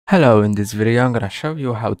Hello, in this video I'm gonna show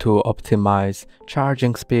you how to optimize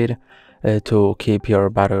charging speed to keep your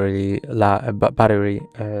battery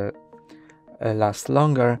last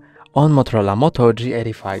longer on Motorola Moto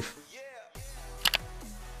G85.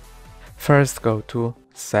 First go to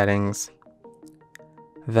settings,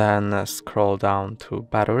 then scroll down to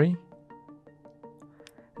battery.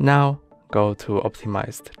 Now go to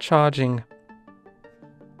optimized charging.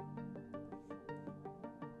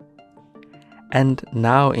 And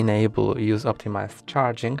now enable use optimized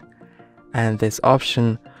charging, and this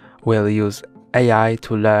option will use AI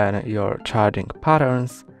to learn your charging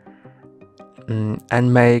patterns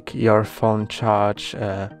and make your phone charge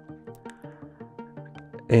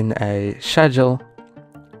in a schedule,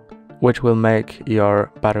 which will make your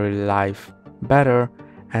battery life better,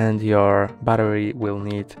 and your battery will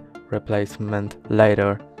need replacement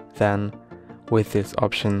later than with this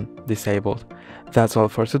option disabled. That's all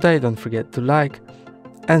for today. Don't forget to like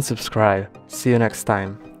and subscribe. See you next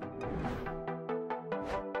time.